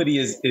ability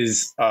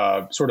is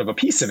sort of a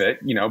piece of it,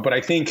 but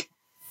I think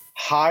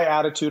high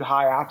attitude,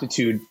 high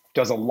aptitude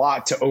does a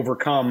lot to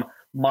overcome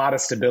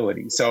modest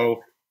ability.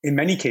 So in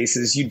many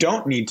cases, you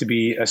don't need to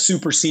be a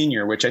super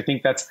senior, which I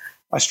think that's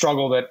a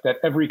struggle that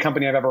every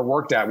company I've ever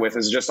worked at with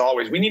is just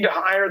always, we need to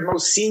hire the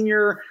most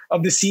senior,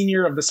 of the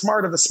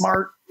smart of the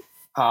smart.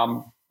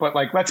 But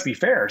let's be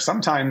fair.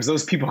 Sometimes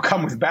those people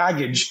come with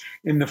baggage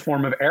in the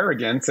form of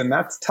arrogance, and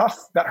that's tough.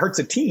 That hurts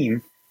a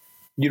team.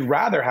 You'd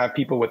rather have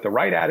people with the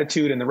right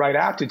attitude and the right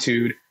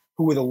aptitude,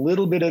 who with a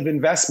little bit of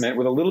investment,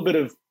 with a little bit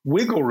of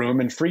wiggle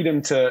room and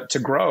freedom to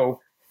grow,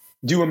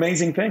 do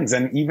amazing things.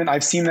 And even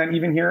I've seen that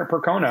even here at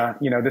Percona.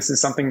 This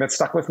is something that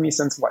stuck with me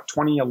since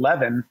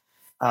 2011.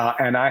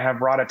 And I have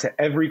brought it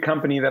to every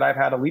company that I've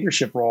had a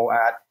leadership role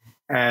at.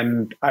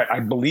 And I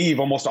believe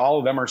almost all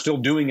of them are still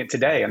doing it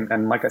today.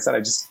 And like I said,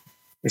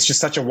 it's just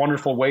such a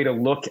wonderful way to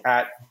look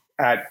at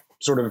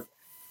sort of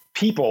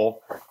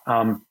people,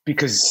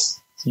 because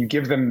you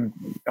give them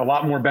a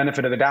lot more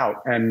benefit of the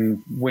doubt.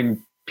 And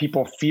when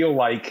people feel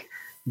like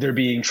they're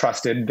being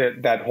trusted,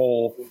 that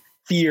whole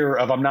fear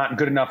of I'm not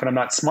good enough and I'm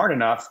not smart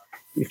enough,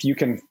 if you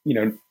can,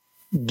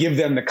 give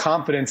them the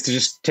confidence to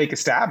just take a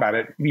stab at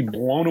it, be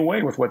blown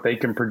away with what they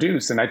can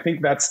produce. And I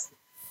think that's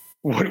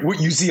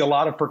what you see a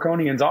lot of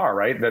Perconians are,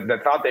 right?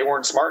 That thought they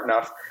weren't smart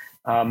enough.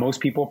 Most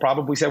people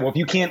probably said, well, if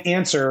you can't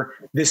answer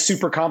this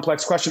super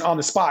complex question on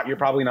the spot, you're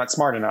probably not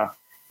smart enough.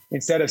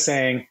 Instead of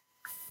saying,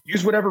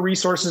 use whatever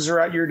resources are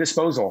at your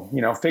disposal,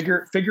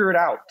 figure it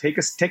out, take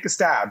a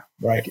stab.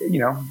 Right.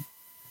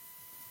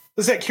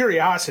 It's that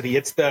curiosity.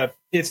 It's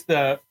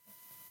the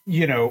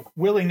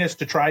willingness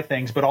to try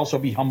things, but also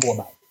be humble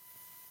about it.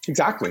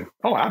 Exactly.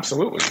 Oh,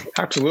 absolutely.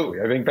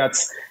 Absolutely. I think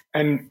that's,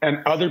 and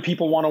other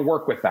people want to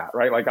work with that,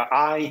 right? Like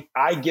I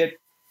get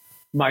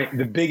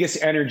the biggest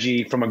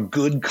energy from a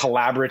good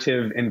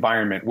collaborative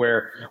environment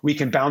where we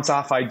can bounce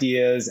off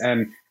ideas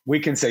and we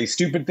can say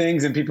stupid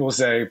things and people will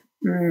say,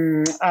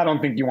 I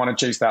don't think you want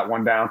to chase that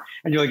one down.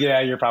 And you're like,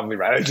 yeah, you're probably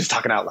right. I'm just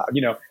talking out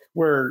loud,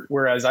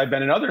 whereas I've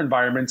been in other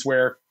environments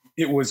where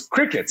it was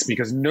crickets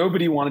because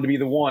nobody wanted to be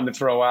the one to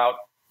throw out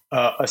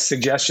a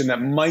suggestion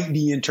that might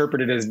be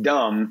interpreted as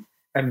dumb.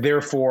 And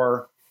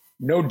therefore,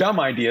 no dumb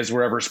ideas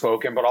were ever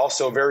spoken, but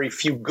also very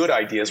few good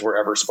ideas were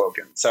ever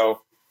spoken.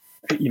 So,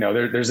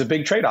 there's a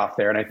big trade-off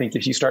there. And I think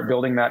if you start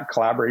building that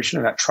collaboration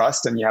and that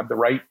trust and you have the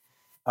right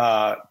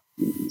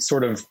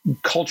sort of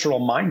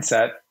cultural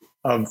mindset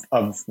of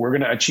we're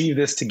going to achieve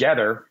this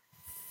together,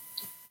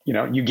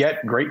 you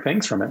get great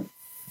things from it.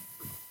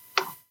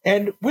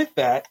 And with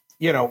that,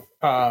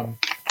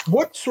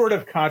 what sort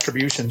of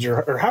contributions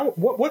or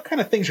what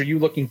kind of things are you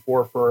looking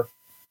for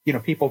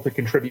people to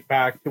contribute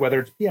back to, whether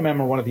it's PMM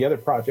or one of the other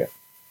projects?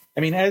 I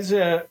mean, as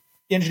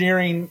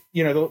engineering,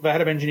 the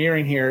head of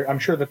engineering here, I'm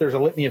sure that there's a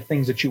litany of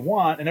things that you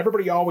want, and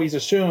everybody always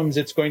assumes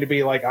it's going to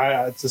be like,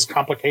 it's this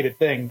complicated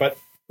thing. But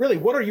really,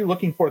 what are you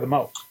looking for the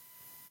most?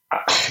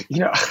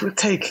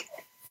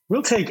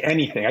 We'll take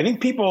anything. I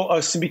think people,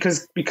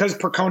 because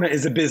Percona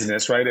is a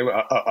business, right?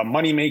 A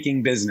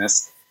money-making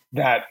business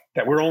that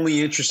we're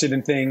only interested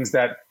in things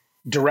that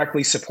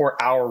directly support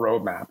our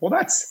roadmap. Well,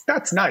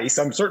 that's nice.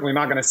 I'm certainly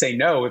not going to say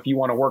no if you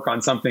want to work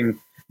on something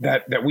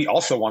that we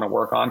also want to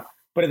work on.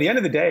 But at the end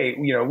of the day,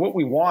 what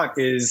we want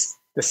is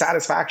the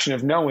satisfaction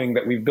of knowing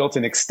that we've built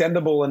an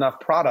extendable enough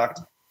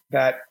product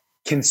that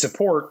can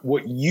support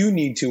what you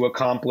need to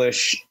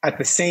accomplish at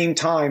the same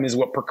time as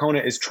what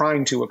Percona is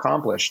trying to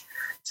accomplish.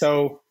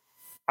 So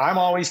I'm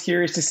always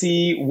curious to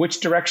see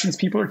which directions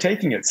people are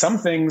taking it. Some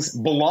things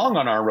belong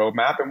on our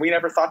roadmap and we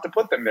never thought to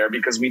put them there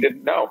because we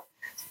didn't know.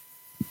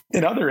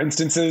 In other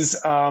instances,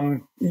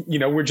 we're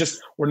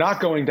not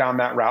going down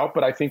that route,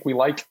 but I think we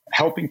like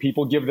helping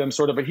people, give them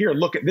sort of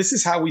look at this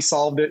is how we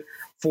solved it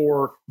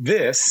for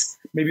this.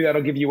 Maybe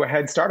that'll give you a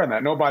head start on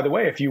that. No, by the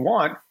way, if you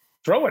want,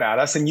 throw it at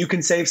us and you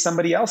can save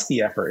somebody else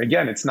the effort.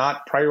 Again, it's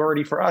not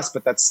priority for us,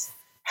 but that's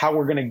how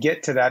we're going to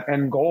get to that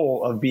end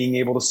goal of being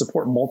able to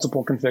support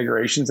multiple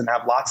configurations and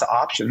have lots of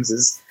options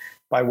is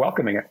by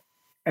welcoming it.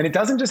 And it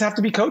doesn't just have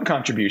to be code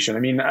contribution. I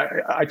mean,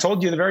 I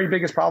told you the very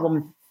biggest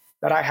problem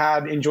that I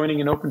had in joining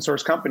an open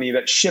source company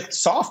that shipped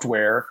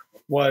software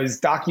was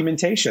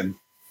documentation.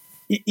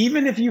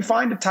 Even if you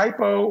find a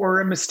typo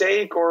or a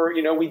mistake or,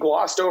 we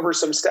glossed over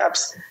some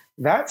steps,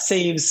 that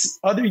saves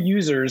other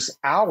users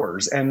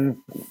hours. And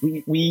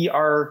we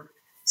are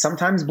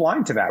sometimes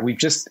blind to that.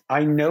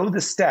 I know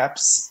the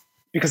steps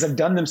because I've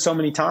done them so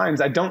many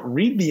times. I don't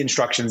read the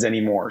instructions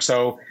anymore.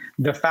 So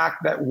the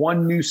fact that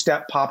one new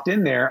step popped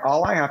in there,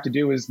 all I have to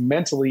do is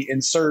mentally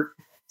insert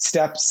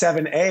step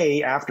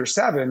 7A after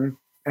 7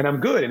 and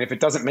I'm good. And if it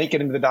doesn't make it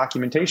into the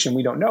documentation,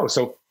 we don't know.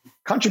 So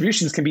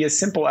contributions can be as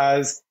simple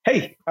as,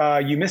 hey,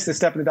 you missed this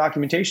step in the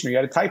documentation, or you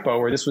had a typo,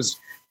 or this was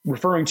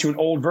referring to an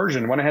old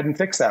version. Went ahead and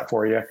fix that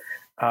for you.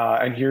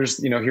 And here's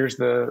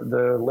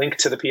the link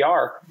to the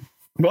PR.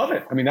 Love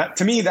it. I mean,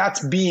 to me,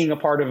 that's being a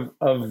part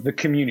of the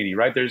community,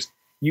 right?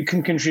 You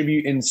can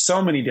contribute in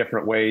so many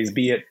different ways,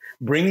 be it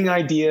bringing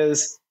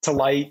ideas to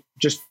light,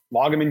 just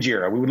log them in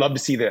Jira. We would love to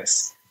see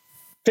this.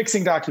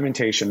 Fixing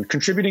documentation,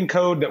 contributing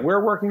code that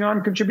we're working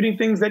on, contributing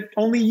things that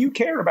only you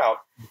care about.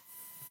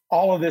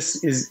 All of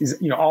this is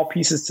all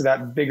pieces to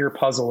that bigger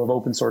puzzle of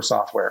open source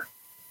software.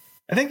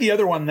 I think the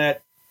other one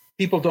that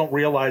people don't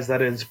realize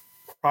that is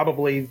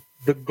probably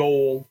the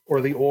goal or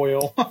the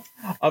oil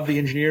of the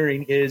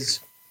engineering is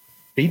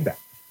feedback.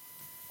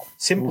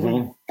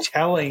 Simply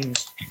telling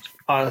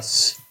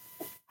us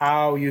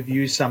how you've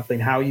used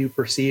something, how you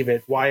perceive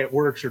it, why it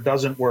works or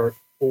doesn't work,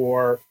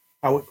 or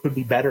how it could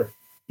be better.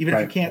 Even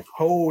if you can't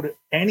code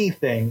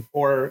anything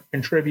or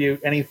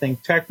contribute anything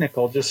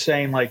technical, just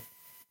saying like,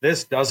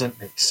 this doesn't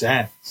make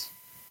sense.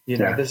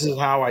 This is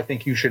how I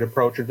think you should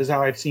approach it. This is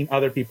how I've seen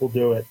other people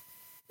do it.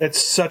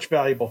 It's such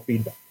valuable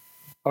feedback.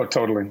 Oh,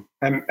 totally.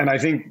 And I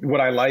think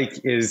what I like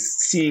is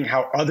seeing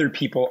how other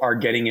people are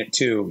getting it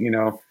too.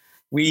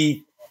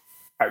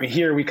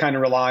 Here we kind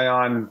of rely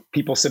on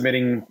people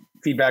submitting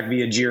feedback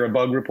via Jira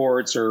bug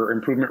reports or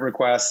improvement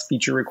requests,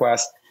 feature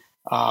requests.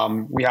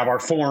 We have our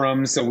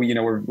forums, so we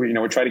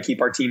try to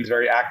keep our teams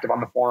very active on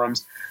the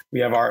forums.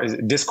 We have our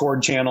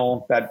Discord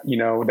channel that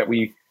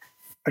we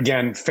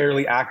again,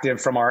 fairly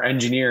active from our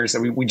engineers.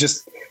 So we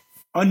just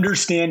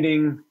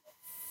understanding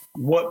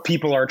what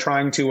people are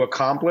trying to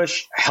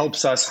accomplish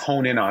helps us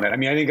hone in on it. I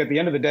mean, I think at the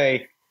end of the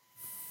day,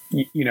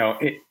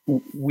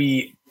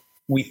 we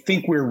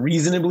think we're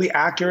reasonably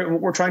accurate in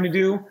what we're trying to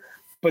do,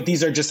 but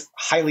these are just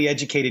highly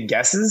educated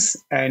guesses,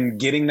 and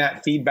getting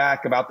that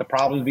feedback about the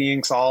problems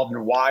being solved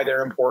and why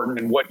they're important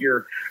and what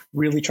you're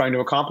really trying to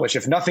accomplish.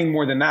 If nothing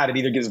more than that, it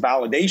either gives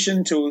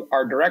validation to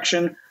our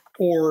direction,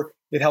 or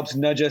it helps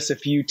nudge us a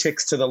few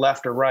ticks to the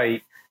left or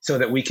right so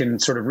that we can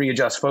sort of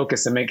readjust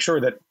focus and make sure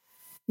that,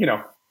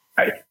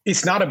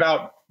 it's not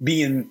about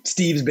being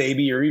Steve's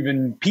baby or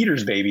even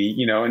Peter's baby,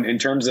 in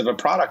terms of a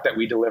product that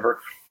we deliver.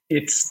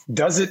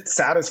 Does it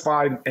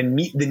satisfy and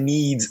meet the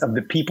needs of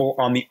the people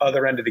on the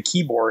other end of the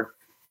keyboard?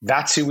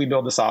 That's who we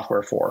build the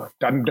software for.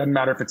 Doesn't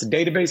matter if it's a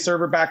database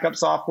server, backup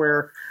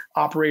software,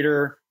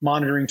 operator,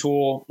 monitoring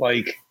tool,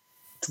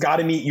 it's got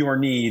to meet your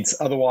needs.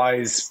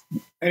 Otherwise,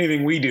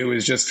 anything we do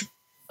is just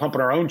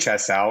pumping our own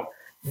chests out.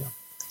 Yeah.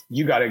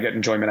 You got to get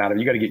enjoyment out of it.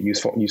 You got to get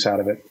use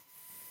out of it.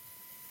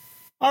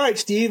 All right,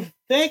 Steve,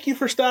 thank you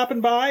for stopping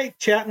by,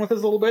 chatting with us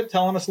a little bit,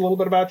 telling us a little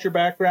bit about your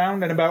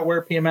background and about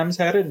where PMM's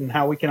headed and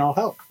how we can all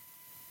help.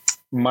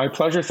 My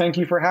pleasure. Thank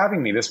you for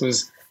having me. This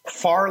was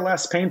far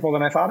less painful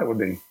than I thought it would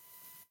be.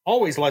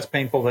 Always less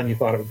painful than you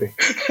thought it would be.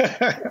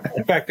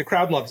 In fact, the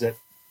crowd loves it.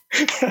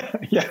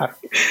 Yeah.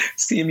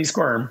 Seeing me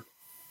squirm.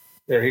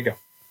 There you go.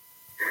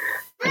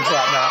 Thanks a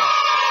lot, Matt.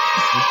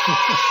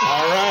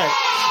 All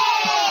right.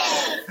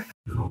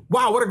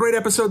 Wow, what a great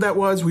episode that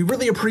was. We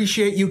really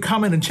appreciate you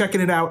coming and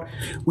checking it out.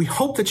 We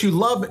hope that you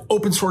love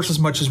open source as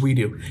much as we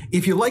do.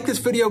 If you like this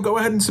video, go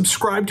ahead and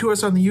subscribe to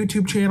us on the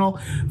YouTube channel.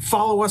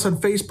 Follow us on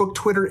Facebook,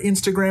 Twitter,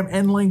 Instagram,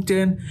 and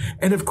LinkedIn.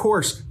 And of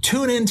course,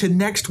 tune in to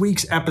next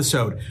week's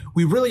episode.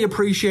 We really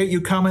appreciate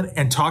you coming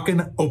and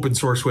talking open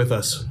source with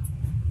us.